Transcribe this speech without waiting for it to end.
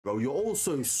Bro, you're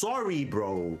also sorry,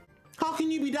 bro. How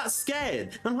can you be that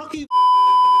scared? And how can you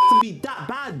be that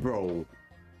bad, bro?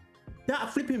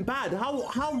 That flipping bad.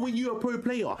 How were you a pro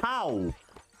player? How?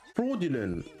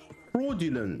 Fraudulent.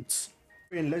 Fraudulent.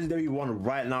 We're in Legendary 1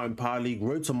 right now in Power League.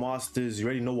 Road to Masters. You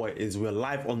already know what it is. We're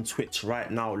live on Twitch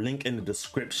right now. Link in the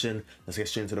description. Let's get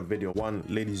straight into the video.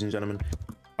 Ladies and gentlemen.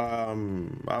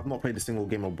 I've not played a single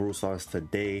game of Brawl Stars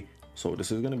today, so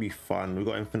this is gonna be fun. We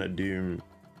got Infinite Doom.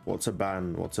 What's a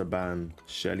ban? What's a ban?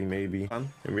 Shelly maybe.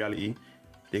 In reality,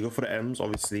 they go for the M's,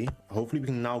 obviously. Hopefully we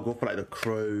can now go for like the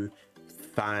Crow,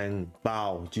 Fang,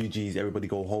 Bow, GG's, everybody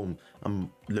go home.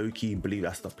 I'm low-key believe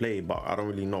that's the play, but I don't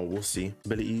really know. We'll see.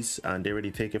 Abilities, and they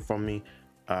already take it from me.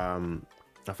 I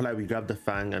feel like we grab the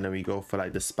Fang and then we go for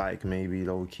like the Spike, maybe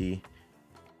low-key.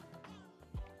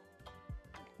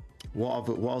 What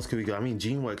else could we go? I mean,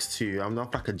 Gene works too. I'm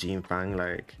not like a Gene Fang,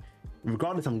 like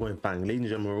regardless. I'm going Fang, ladies and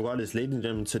gentlemen. Regardless, ladies and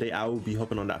gentlemen, today I will be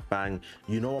hopping on that Fang.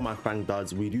 You know what my Fang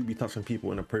does. We do be touching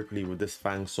people inappropriately with this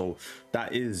Fang, so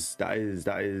that is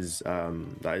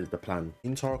the plan.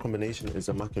 Gene Tara combination is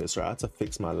immaculate, so I had to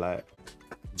fix my light.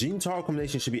 Gene Tara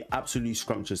combination should be absolutely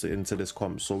scrumptious into this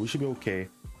comp, so we should be okay.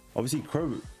 Obviously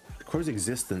Crow's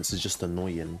existence is just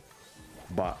annoying,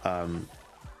 but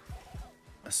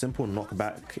a simple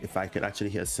knockback, if I could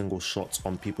actually hit a single shot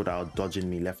on people that are dodging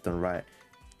me left and right,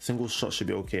 single shot should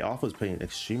be okay. Arthur's playing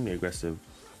extremely aggressive,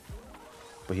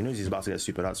 but he knows he's about to get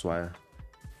super. That's why.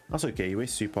 That's okay. He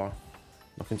wastes super.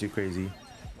 Nothing too crazy.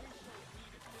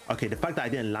 Okay, the fact that I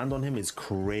didn't land on him is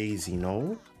crazy.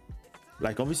 No,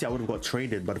 like obviously I would have got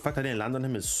traded, but the fact I didn't land on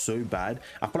him is so bad.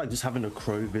 I feel like just having a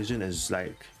Crow vision is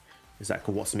like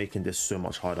what's making this so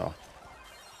much harder.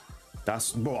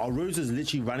 That's, bro, our roses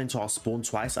literally ran into our spawn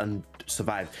twice and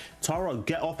survived. Tara,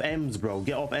 get off M's, bro.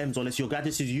 Get off M's, unless your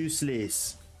gadget is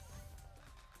useless.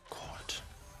 God.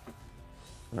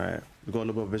 Alright, we got a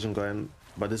little bit of vision going,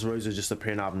 but this rose is just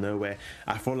appearing out of nowhere.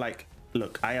 I feel like,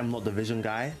 look, I am not the vision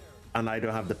guy and I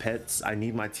don't have the pets. I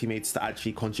need my teammates to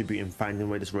actually contribute in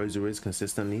finding where this rose is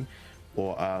consistently,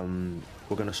 or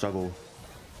we're gonna struggle.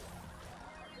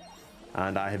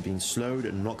 And I have been slowed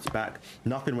and knocked back.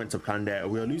 Nothing went to plan there.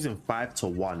 We are losing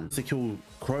 5-1 to kill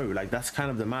Crow. Like, that's kind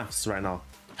of the maths right now.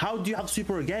 How do you have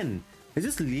super again? Is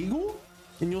this legal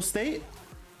in your state?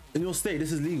 In your state,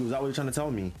 this is legal. Is that what you're trying to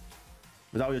tell me?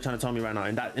 Is that what you're trying to tell me right now?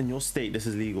 In your state, this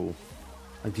is legal.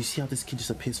 Like, do you see how this kid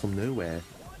just appears from nowhere?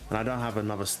 And I don't have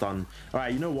another stun. All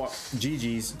right, you know what?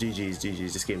 GG's.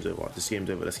 This game's over. This game's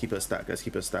over. Let's keep it a stack. Let's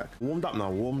keep it a stack. Warmed up now.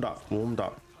 Warmed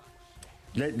up.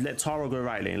 Let Tara go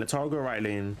right lane. Let Tara go right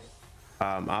lane.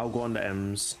 I'll go on the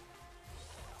M's.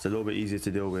 It's a little bit easier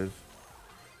to deal with.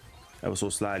 Ever so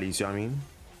slightly, see what I mean?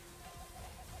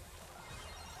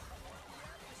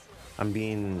 I'm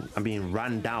being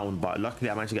ran down, but luckily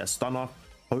I managed to get a stun off.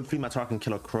 Hopefully my Tara can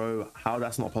kill a Crow. How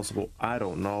that's not possible, I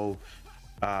don't know.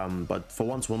 But for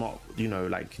once we're not, you know,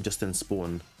 like just in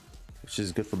spawn, which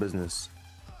is good for business.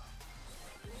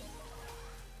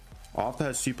 After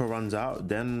her super runs out,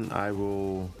 then I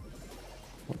will.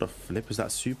 What the flip is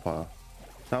that super?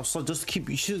 That was so just keep.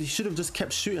 He should have just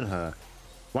kept shooting her.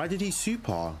 Why did he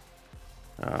super?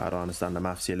 I don't understand the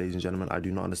maths here, ladies and gentlemen. I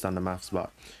do not understand the maths,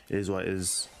 but it is what it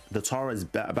is. The Tara is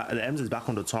back. The M's is back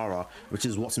on the Tara, which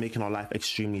is what's making our life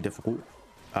extremely difficult.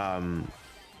 Yeah,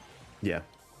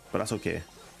 but that's okay.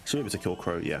 Should be able to kill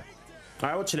Crow. Yeah. All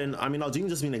right, we're chilling. I mean, our Gene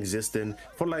just been existing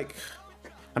for like.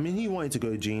 I mean, he wanted to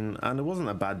go Gene, and it wasn't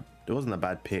a bad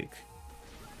pick.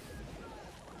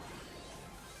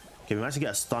 Okay, we managed to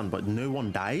get a stun, but no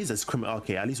one dies. It's criminal.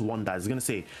 Okay, at least one dies. I was gonna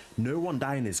say no one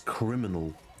dying is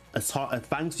criminal. A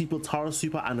Fang super, Tara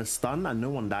super, and a stun, and no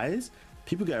one dies.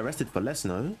 People get arrested for less,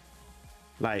 no?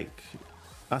 Like,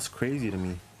 that's crazy to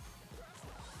me.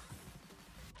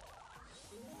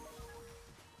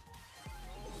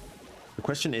 The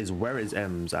question is, where is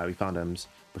M's? We found M's,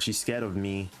 but she's scared of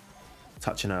me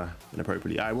touching her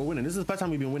inappropriately. All right, we're winning. This is the first time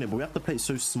we've been winning, but we have to play it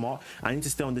so smart. I need to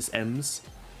stay on this M's.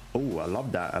 Oh, I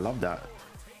love that. I love that.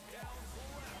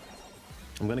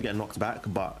 I'm gonna get knocked back,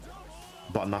 but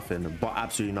nothing. But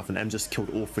absolutely nothing. M just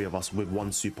killed all three of us with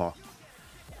one super.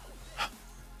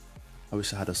 I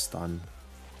wish I had a stun.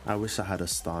 I wish I had a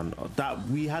stun. That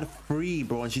we had 3,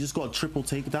 bro, and she just got a triple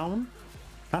takedown.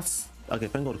 That's okay.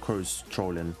 Thank God Crow's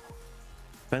trolling.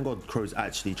 Thank God Crow's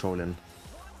actually trolling.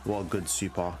 What a good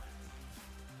super.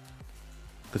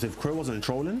 Because if Crow wasn't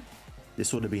trolling,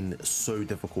 this would have been so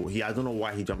difficult. I don't know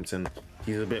why he jumped in.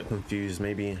 He's a bit confused.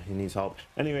 Maybe he needs help.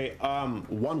 Anyway,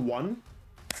 1-1.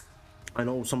 I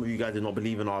know some of you guys did not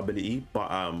believe in our ability,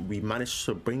 but we managed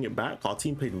to bring it back. Our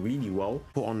team played really well.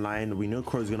 Put online, we know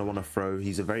Crow's gonna want to throw.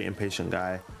 He's a very impatient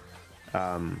guy.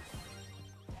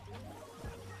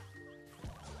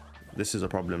 This is a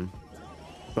problem.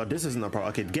 But this isn't a problem.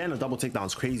 Okay, getting a double takedown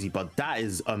is crazy, but that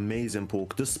is amazing, Paul.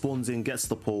 Just spawns in, gets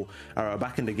the pull. All right, we're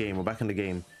back in the game. We're back in the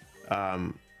game.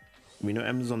 We know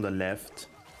M's on the left.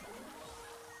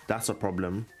 That's a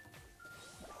problem.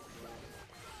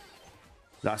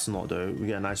 That's not though. We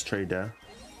get a nice trade there.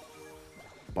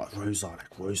 But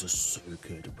Rosa's so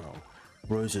good, bro.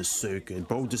 Rosa's so good.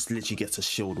 Bro just literally gets a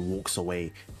shield, walks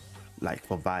away, like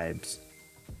for vibes.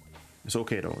 It's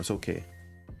okay though. It's okay.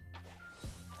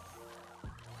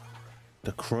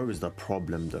 The Crow is the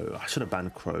problem though. I should have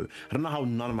banned Crow. I don't know how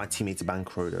none of my teammates banned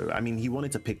Crow though. I mean, he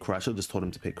wanted to pick Crow. I should have just told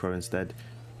him to pick Crow instead.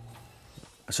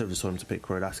 I should have just told him to pick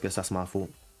Crow. I guess that's my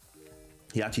fault.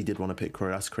 He actually did want to pick Crow.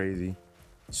 That's crazy.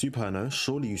 Super her, no?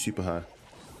 Surely you super her.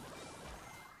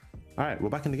 Alright, we're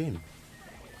back in the game.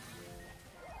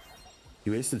 He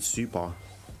wasted super.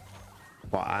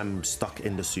 But I'm stuck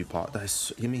in the super.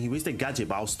 That's, I mean, he wasted gadget,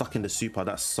 but I was stuck in the super.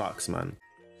 That sucks, man.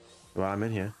 Well, I'm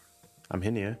in here. I'm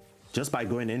in here. Just by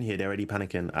going in here, they're already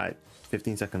panicking. Alright,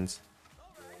 15 seconds.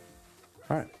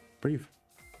 Alright, breathe.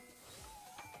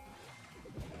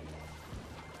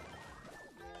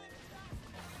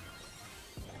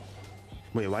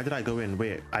 Wait, why did I go in?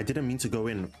 Wait, I didn't mean to go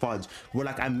in. Fudge. Well,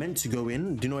 like, I meant to go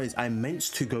in. Do you know what it is? I meant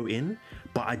to go in,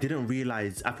 but I didn't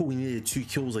realize. I thought we needed 2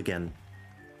 kills again.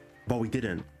 But we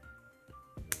didn't.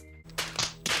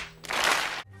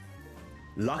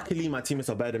 Luckily, my teammates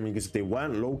are better than me, because if they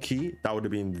weren't low-key, that would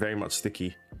have been very much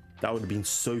sticky. That would have been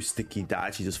so sticky that I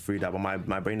actually just threw that, but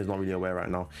my brain is not really aware right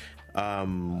now.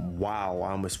 Wow,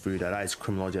 I almost threw that. That is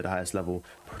criminology at the highest level.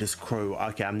 Bro, this Crow,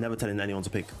 okay, I'm never telling anyone to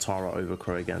pick Tara over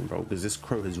Crow again, bro, because this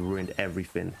Crow has ruined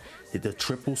everything. The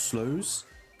triple slows,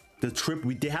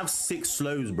 they have 6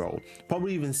 slows, bro,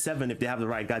 probably even 7 if they have the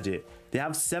right gadget. They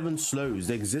have 7 slows.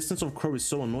 The existence of Crow is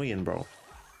so annoying, bro.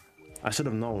 I should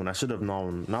have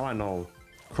known. Now I know.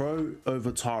 Crow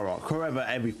over Tara. Crow over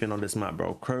everything on this map,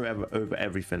 bro. Crow over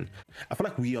everything. I feel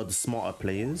like we are the smarter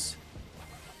players.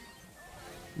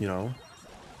 You know?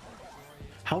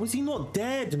 How is he not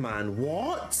dead, man?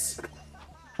 What?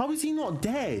 How is he not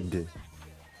dead?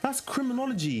 That's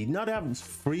criminology. Now they have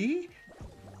 3? They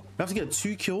have to get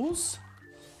 2 kills?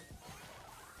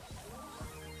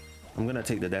 I'm gonna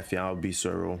take the death, yeah. I'll be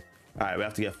so real. Alright, we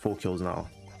have to get 4 kills now.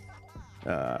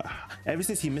 Ever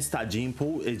since he missed that gene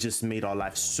pool, it just made our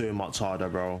life so much harder,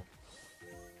 bro.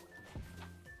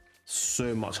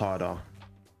 So much harder.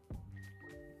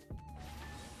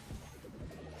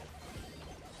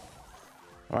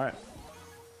 All right.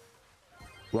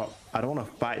 Well, I don't want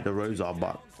to fight the Rosa,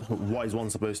 but what is one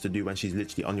supposed to do when she's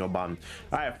literally on your bum?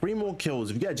 All right, 3 more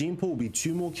kills. If you get a gene pool, it'll be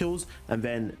 2 more kills, and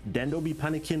then they'll be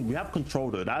panicking. We have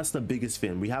control though. That's the biggest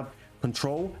thing. We have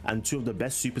control and 2 of the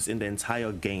best supers in the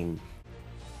entire game.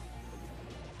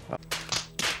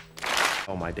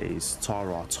 Oh my days.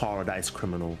 Tara, that is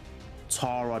criminal.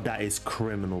 Tara, that is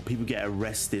criminal. People get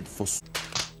arrested for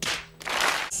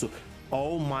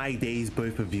oh my days,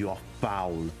 both of you are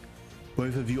foul.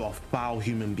 Both of you are foul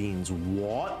human beings.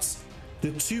 What?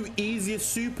 The 2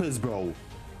 easiest supers, bro.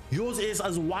 Yours is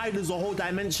as wide as a whole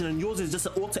dimension, and yours is just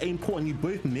an auto aim pull, and you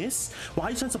both miss. Why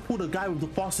are you trying to pull the guy with the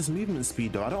fastest movement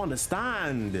speed though? I don't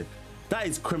understand. That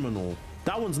is criminal.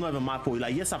 That one's not even my fault.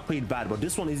 Like, yes, I played bad, but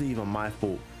this one isn't even my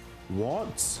fault.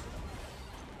 What?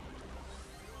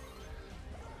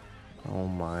 Oh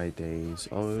my days.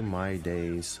 Oh my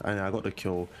days. I got the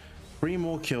kill. 3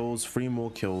 more kills. 3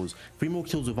 more kills. 3 more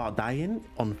kills without dying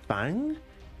on Fang?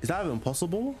 Is that even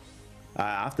possible?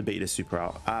 I have to bait this super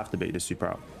out.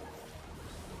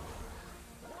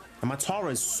 And my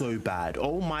Tara is so bad.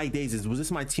 Oh my days. Was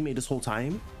this my teammate this whole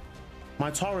time? My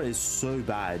Tara is so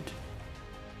bad.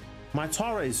 My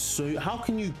Tara is so... How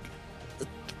can you...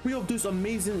 3 of those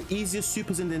amazing, easiest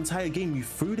supers in the entire game, you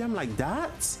threw them like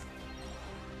that?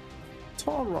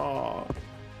 Tara.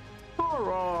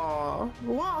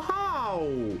 What? How?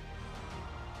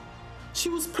 She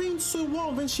was playing so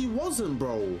well, then she wasn't,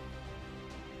 bro.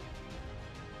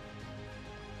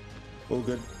 All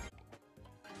good.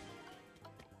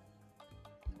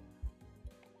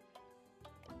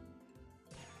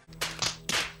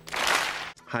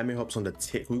 Jaime hops on the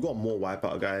tick. We got more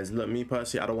wipeout, guys. Look, me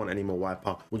personally, I don't want any more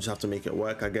wipeout. We'll just have to make it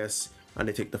work, I guess. And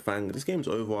they take the Fang. This game's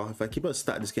over. If I keep a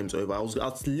stat, this game's over. I was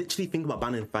literally thinking about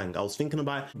banning Fang. I was thinking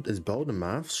about, is Bell the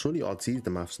maths? Surely RT's the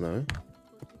maths, no?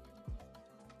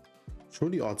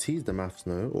 Surely RT's the maths,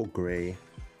 no? Or Grey?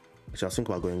 Actually, I was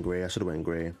thinking about going Grey. I should have went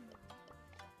Grey.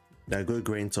 Yeah, go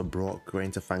Grey into Brock. Grey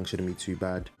into Fang shouldn't be too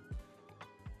bad.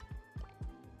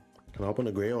 Can I hop on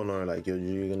a Grey or no? Like, you're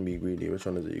gonna be greedy. Which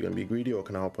one is it? You're gonna be greedy or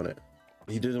can I hop on it?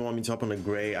 He doesn't want me to hop on a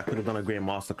Grey. I could have done a Grey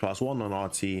masterclass. 1 on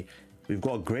RT. We've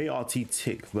got a Grey RT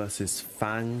tick versus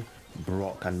Fang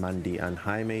Brock and Mandy, and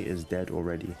Jaime is dead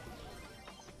already.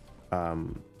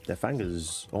 Their Fang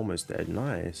is almost dead.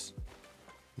 Nice.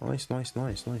 Nice.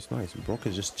 Brock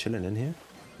is just chilling in here.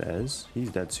 He's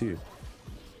dead too.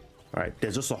 All right,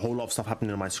 there's just a whole lot of stuff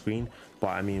happening on my screen, but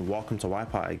I mean, welcome to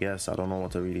Wipeout, I guess. I don't know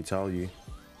what to really tell you.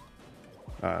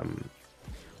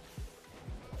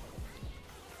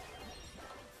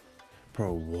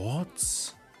 Bro,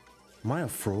 what? Am I a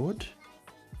fraud?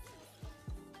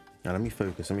 Now let me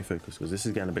focus, because this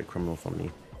is getting a bit criminal for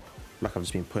me. Like I've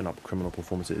just been putting up criminal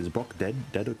performances. Is Brock dead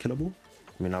or killable?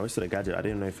 I mean, I wasted a gadget. I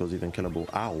didn't know if it was even killable.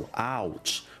 Ow,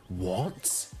 ouch.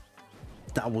 What?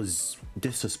 That was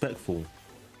disrespectful.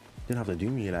 Didn't have to do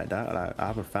me like that. Like, I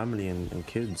have a family and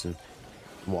kids, and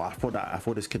well, I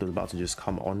thought this kid was about to just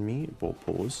come on me. But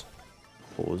pause.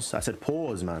 I said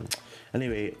pause, man.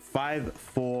 Anyway,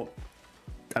 5-4.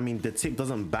 I mean, the tick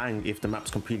doesn't bang if the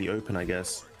map's completely open, I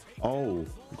guess. Oh,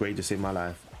 great, to save my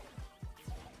life.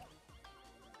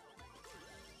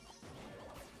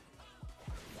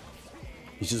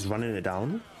 He's just running it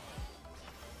down.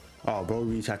 Oh, bro,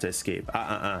 we tried to escape.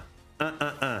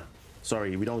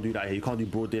 Sorry, we don't do that here. You can't do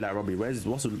broad daylight robbery.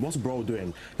 What's bro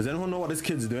doing? Does anyone know what this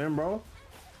kid's doing, bro?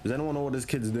 Does anyone know what this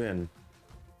kid's doing?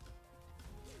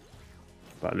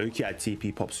 But low-key at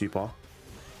TP pop super.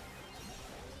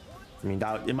 I mean,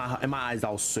 that in my eyes,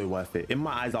 that was so worth it. In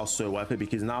my eyes, that was so worth it,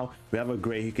 because now we have a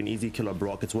Grey who can easily kill a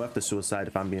Brock. It's worth the suicide,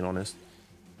 if I'm being honest.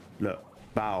 Look,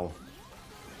 bow.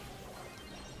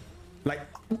 Like,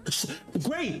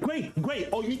 great.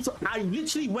 Oh, I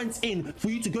literally went in for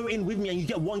you to go in with me, and you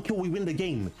get one kill, we win the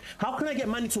game. How can I get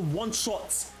Manny to one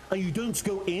shot and you don't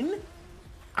go in?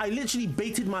 I literally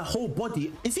baited my whole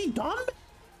body. Is he dumb?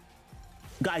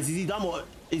 Guys, is he dumb or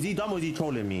is he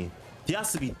trolling me? He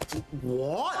has to be.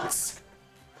 What?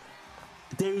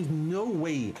 There is no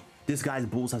way this guy's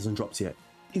balls hasn't dropped yet.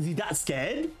 Is he that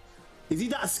scared?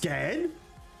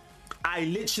 I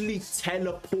literally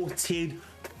teleported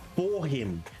for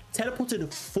him.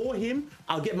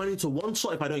 I'll get Manny to one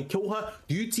shot if I don't kill her.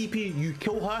 You TP, you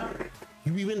kill her,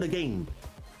 we win the game.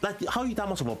 Like, how are you that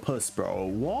much of a puss, bro?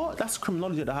 What? That's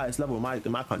criminology at the highest level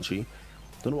in my country.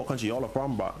 Don't know what country y'all are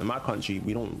from, but in my country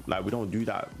we don't do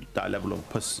that level of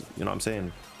puss. You know what I'm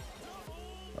saying?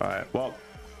 All right. Well,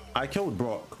 I killed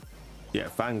Brock. Yeah,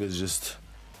 Fang is just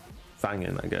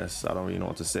fanging, I guess. I don't really know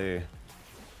what to say.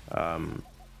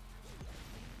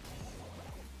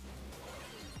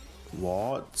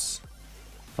 What?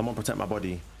 Someone protect my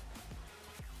body.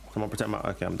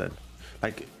 Okay, I'm dead.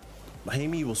 Like,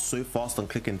 Amy was so fast on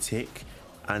click and tick,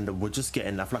 and I feel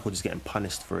like we're just getting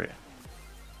punished for it.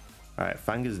 All right,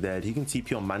 Fang is dead. He can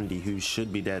TP on Mandy, who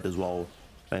should be dead as well.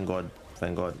 Thank God.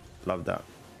 Love that.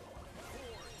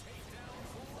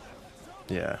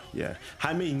 Yeah.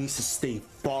 Jaime needs to stay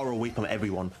far away from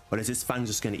everyone, but is this Fang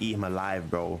just gonna eat him alive,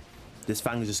 bro? This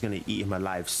Fang is just gonna eat him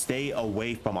alive. Stay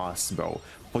away from us, bro,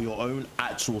 for your own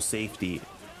actual safety.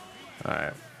 All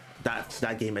right.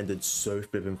 That game ended so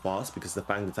flipping fast because the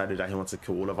Fang decided that he wants to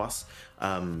kill all of us.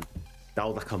 That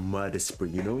was like a murder spree.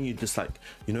 You know when you just like,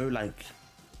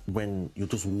 when you're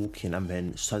just walking and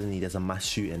then suddenly there's a mass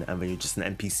shooting and then you're just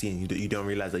an NPC and you don't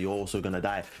realize that you're also gonna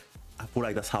die. I feel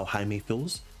like that's how Jaime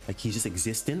feels. Like, he's just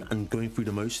existing and going through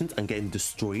the motions and getting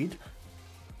destroyed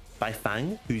by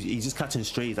Fang, he's just catching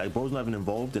strays. Like, bro's not even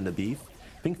involved in the beef.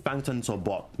 I think Fang turned into a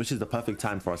bot, which is the perfect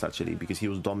time for us actually, because he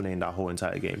was dominating that whole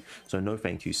entire game. So no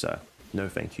thank you, sir. No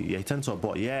thank you. Yeah, he turned to a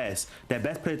bot. Yes, their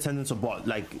best player turned into a bot.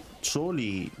 Like,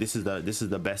 surely this is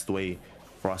the best way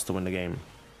for us to win the game.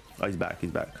 Oh, he's back.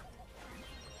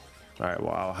 All right,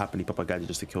 well, I'll happily pop a gadget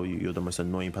just to kill you. You're the most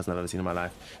annoying person I've ever seen in my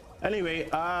life. Anyway,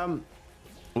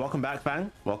 welcome back,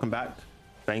 Fang. Welcome back.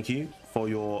 Thank you for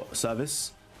your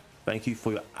service. Thank you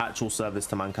for your actual service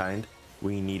to mankind.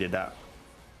 We needed that.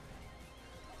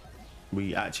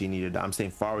 We actually needed that. I'm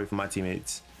staying far away from my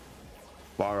teammates.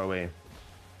 Far away.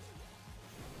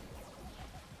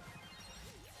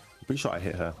 Pretty sure I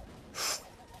hit her.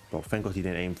 Bro, thank God he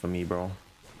didn't aim for me, bro.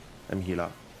 Let me heal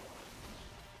up.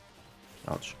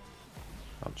 Ouch.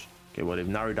 Okay, well, they've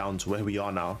narrowed down to where we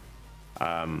are now.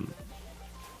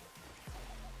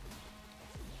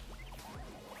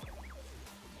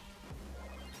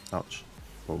 Ouch.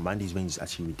 Bro, Mandy's range is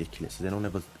actually ridiculous. Has anyone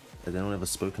ever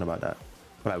spoken about that?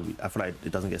 I feel like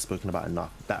it doesn't get spoken about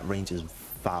enough. That range is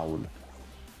foul.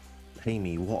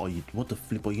 Amy, what the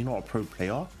flip? Are you not a pro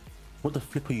player? What the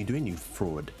flip are you doing, you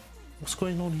fraud? What's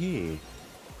going on here?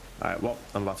 Alright, well,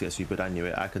 I'm about to get supered. I knew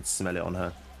it. I could smell it on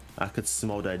her. I could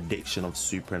smell the addiction of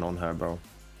supering on her, bro.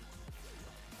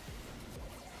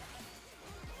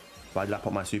 Why did I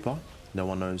pop my super? No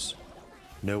one knows.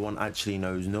 No one actually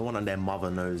knows. No one and their mother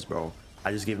knows, bro.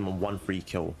 I just gave them one free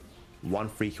kill. one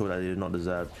free kill that they did not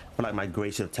deserve. I feel like my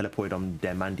Gray should have teleported on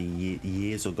their Mandy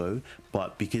years ago,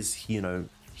 but because, you know,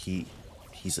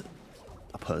 he's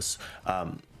a puss,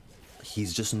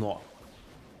 he's just not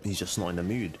in the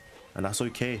mood, and that's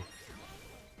okay.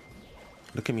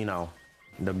 Look at me now,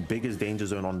 the biggest danger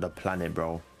zone on the planet,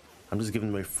 bro. I'm just giving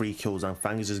away free kills, and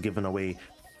Fang is just giving away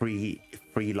free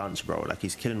lunch, bro. Like,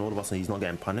 he's killing all of us and he's not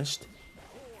getting punished.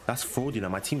 That's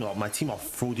fraudulent. My team are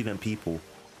fraudulent people.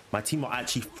 My team are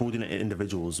actually fraudulent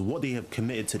individuals. What they have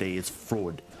committed today is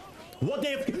fraud. What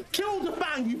they have killed the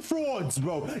Fang, you frauds,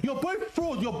 bro. You're both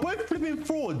frauds. You're both flipping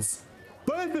frauds.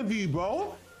 Both of you,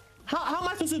 bro. How am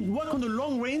I supposed to work on the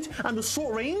long range and the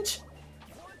short range?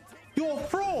 You're a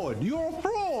fraud. You're a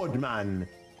fraud, man.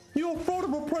 You're a fraud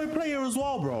of a pro player as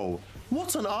well, bro.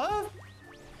 What on earth?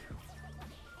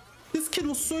 This kid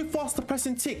was so fast to press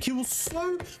and tick. He was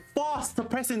so fast to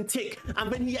press and tick,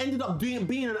 and then he ended up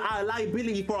being a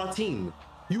liability for our team.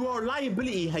 You are a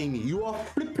liability, Haney. You are a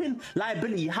flipping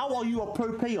liability. How are you a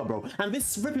pro player, bro? And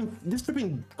this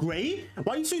flipping Gray?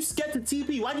 Why are you so scared to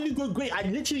TP? Why did you go Gray? I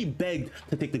literally begged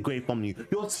to take the Gray from you.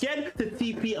 You're scared to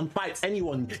TP and fight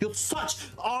anyone. You're such...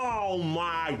 Oh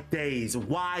my days.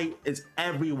 Why is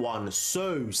everyone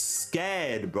so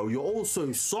scared, bro? You're all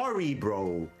so sorry,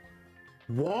 bro.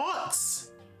 What?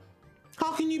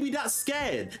 How can you be that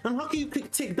scared? And how can you click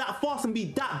tick that fast and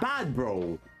be that bad,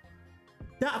 bro?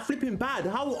 That flipping bad.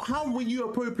 How were you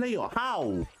a pro player?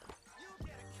 How?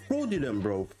 Fraudulent,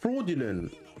 bro.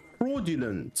 Fraudulent.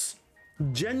 Fraudulent.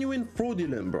 Genuine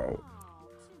fraudulent, bro.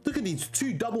 Look at these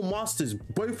two double masters.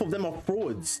 Both of them are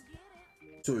frauds.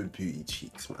 So beauty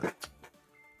cheeks, man.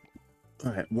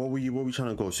 All right, what were we trying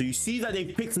to go? So you see that they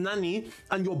picked Nani,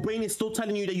 and your brain is still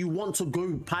telling you that you want to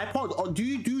go Piper? Or do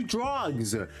you do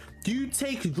drugs? Do you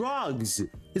take drugs?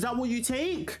 Is that what you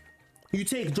take? You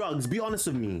take drugs. Be honest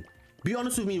with me. Be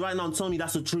honest with me right now and tell me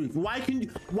that's the truth. Why do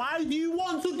you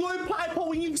want to go Piper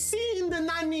when you've seen the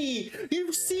Nani?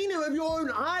 You've seen it with your own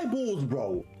eyeballs,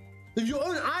 bro. With your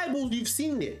own eyeballs, you've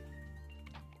seen it.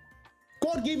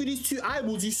 God gave you these two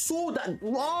eyeballs. You saw that.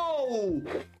 Whoa.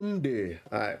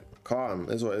 Alright, calm.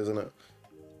 That's what, isn't it?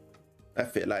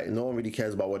 F it. Like, no one really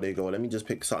cares about what they go. Let me just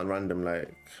pick something random.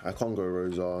 Like, I can't go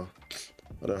Rosa.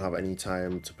 I don't have any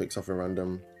time to pick something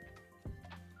random.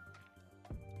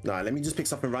 Nah, let me just pick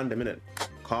something random, innit?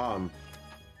 Calm,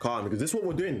 because this is what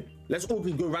we're doing. Let's all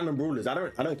just go random brawlers. I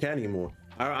don't care anymore.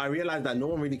 I realize that no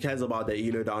one really cares about the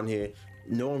elo down here.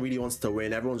 No one really wants to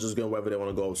win. Everyone's just going wherever they want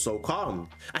to go. So calm.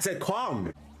 I said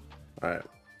calm. All right.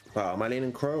 Wow, am I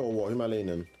laning Crow or what? Who am I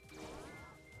laning?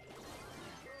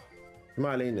 Who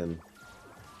am I laning?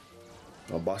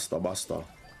 Oh, Buster.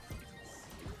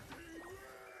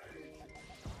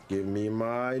 Give me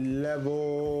my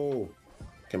level.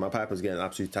 Okay, my Piper's getting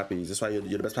absolute tappies. That's why you're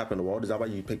the best Piper in the world. Is that why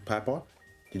you picked Piper?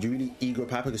 Did you really ego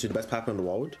Piper because you're the best Piper in the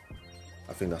world?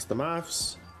 I think that's the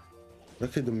maths.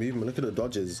 Look at the movement. Look at the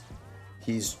dodges.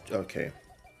 He's okay.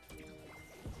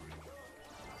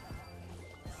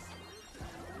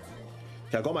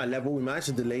 Okay, I got my level. We managed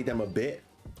to delay them a bit,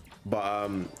 but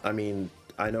I mean,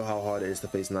 I know how hard it is to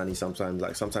face Nani sometimes.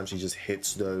 Like, sometimes she just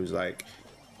hits those, like,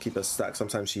 keep a stack.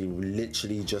 Sometimes she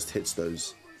literally just hits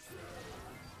those.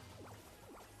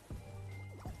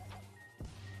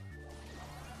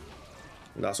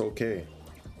 That's okay.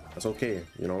 That's okay.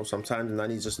 You know, sometimes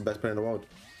Nani's just the best player in the world.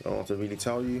 I don't want to really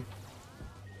tell you.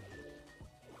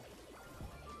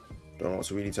 Don't want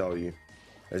to really tell you.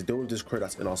 Let's deal with this Crow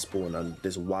that's in our spawn and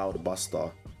this wild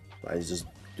Buster that is just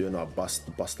doing our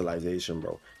Busterization,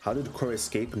 bro. How did Crow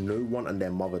escape? No one and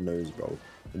their mother knows, bro.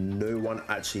 No one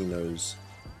actually knows.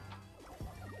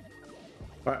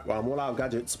 Alright, well, I'm all out of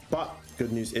gadgets, but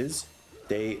good news is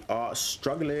they are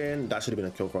struggling. That should have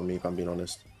been a kill from me, if I'm being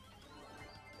honest.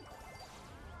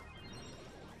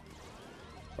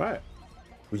 Right,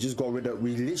 we just got rid of,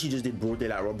 we literally just did broad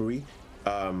daylight robbery.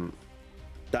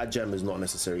 That gem is not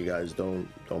necessary, guys. Don't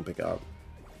pick it up.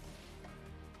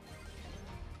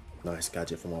 Nice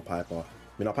gadget from our Piper. I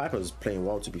mean, our Piper is playing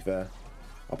well, to be fair.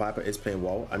 Our Piper is playing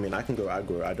well. I mean, I can go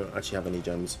aggro. I don't actually have any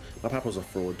gems. My Piper's a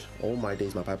fraud. All my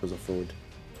days, my Piper's a fraud.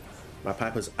 My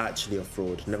Piper's actually a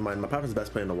fraud. Never mind, my Piper's the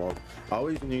best player in the world. I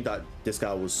always knew that this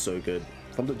guy was so good.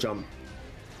 From the jump,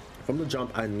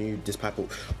 I knew this Piper.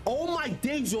 Oh my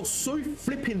days, you're so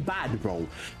flipping bad, bro.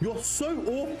 You're so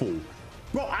awful.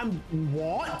 Bro,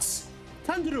 what?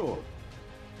 Tandro,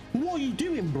 what are you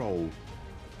doing, bro?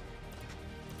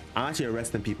 I'm actually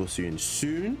arresting people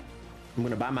soon. I'm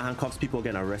gonna buy my handcuffs. People are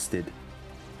getting arrested.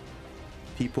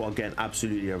 People are getting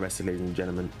absolutely arrested, ladies and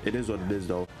gentlemen. It is what it is,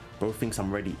 though. Bro thinks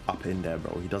I'm already up in there,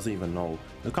 bro. He doesn't even know.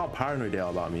 Look how paranoid they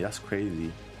are about me. That's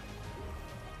crazy.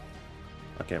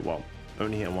 Okay, well,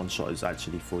 Only hitting one shot is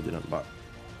actually fraudulent, but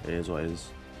it is what it is.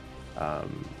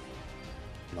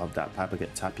 Love that. Piper,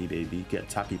 get tappy, baby. Get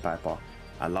tappy, Piper.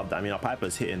 I love that. I mean, our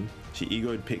Piper's hitting. She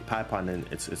egoed pick Piper, and then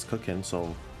it's cooking,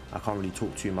 so I can't really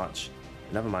talk too much.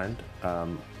 Never mind.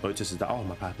 Otis is that. Oh,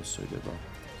 my Piper's so good, bro.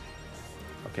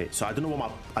 Okay, so I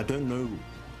don't know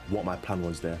what my plan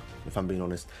was there, if I'm being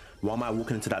honest. Why am I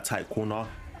walking into that tight corner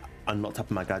and not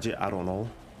tapping my gadget? I don't know.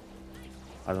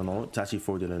 It's actually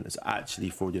fraudulent. It's actually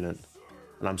fraudulent.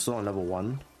 And I'm still on level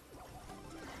 1.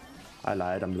 I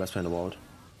lied. I'm the best player in the world.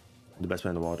 The best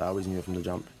player in the world. I always knew it from the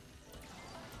jump.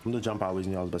 From the jump, I always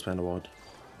knew I was the best player in the world.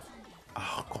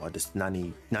 Oh god, this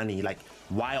nanny, like,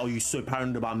 why are you so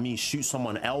paranoid about me? Shoot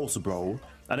someone else, bro.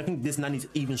 I don't think this nanny's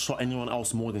even shot anyone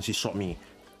else more than she shot me.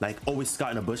 Like, always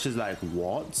scouting the bushes. Like,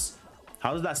 what?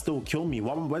 How does that still kill me?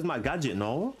 Where's my gadget?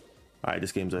 No. All right,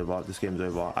 this game's over. This game's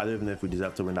over. I don't even know if we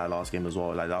deserve to win that last game as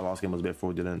well. Like, that last game was a bit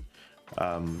fraudulent.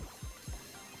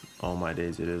 Oh my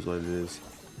days, it is what it is.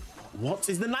 What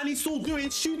is the nanny still doing?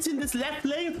 Shooting this left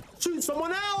lane? Shoot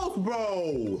someone else,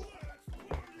 bro.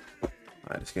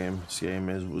 Alright, this game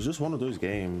was just one of those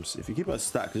games. If you keep it a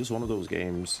stack, it's just one of those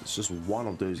games. It's just one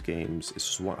of those games. It's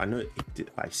just one. I know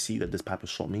I see that this Piper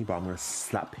shot me, but I'm gonna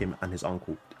slap him and his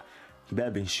uncle. He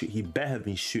better have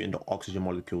been shooting the oxygen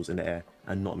molecules in the air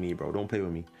and not me, bro. Don't play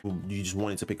with me. You just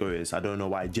wanted to pick Otis. I don't know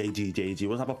why. JG.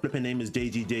 What type of flipping name is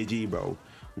JG, bro?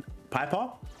 Piper,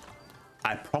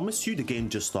 I promise you the game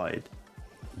just started.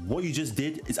 What you just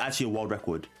did is actually a world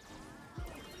record.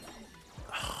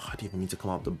 I didn't even mean to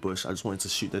come out the bush. I just wanted to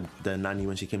shoot the nanny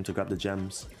when she came to grab the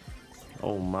gems.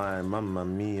 Oh my, mamma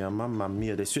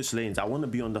mia. They switched lanes. I want to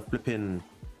be on the flipping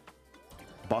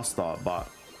Buster, but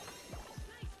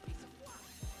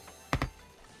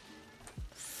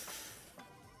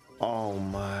oh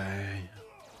my,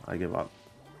 I give up.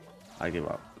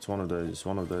 It's one of those.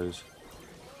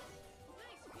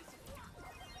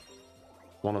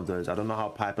 I don't know how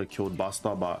Piper killed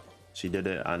Buster, but she did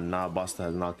it, and now Buster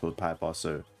has now killed Piper.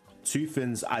 So two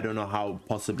Finns, I don't know how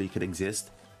possibly could exist.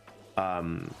 I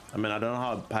mean, I don't know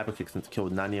how Piper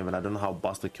killed Nanny, and I don't know how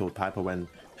Buster killed Piper when,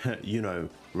 you know,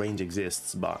 range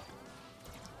exists, but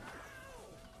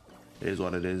it is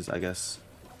what it is, I guess.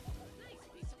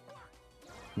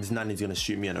 This Nanny's gonna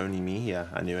shoot me and only me. Yeah,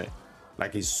 I knew it.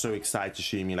 Like, he's so excited to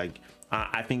shoot me. Like,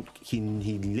 I think he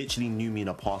literally knew me in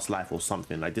a past life or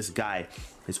something. Like, this guy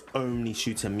is only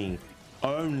shooting me.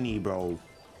 Only, bro.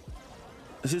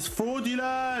 This is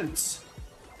fraudulent.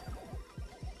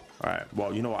 All right,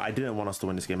 well, you know what? I didn't want us to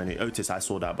win this game anyway. Otis, I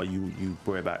saw that, but you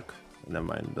brought it back. Never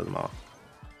mind, it doesn't matter.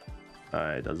 All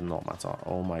right, it does not matter.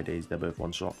 Oh my days, they're both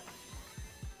one shot.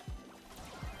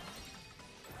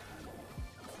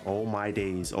 Oh my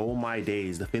days,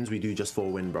 the things we do just for a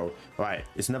win, bro. All right,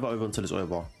 it's never over until it's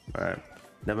over. All right,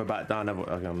 never back down, never.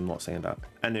 Okay, I'm not saying that.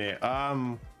 Anyway,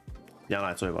 yeah, no,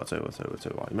 it's over.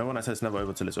 Remember when I said it's never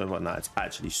over till it's over? Nah, it's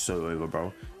actually so over, bro.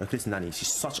 Look at this nanny. She's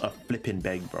such a flipping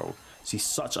beg, bro. She's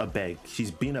such a beg. She's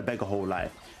been a beg her whole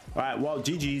life. All right, well,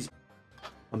 GG's.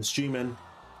 I'm streaming.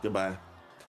 Goodbye.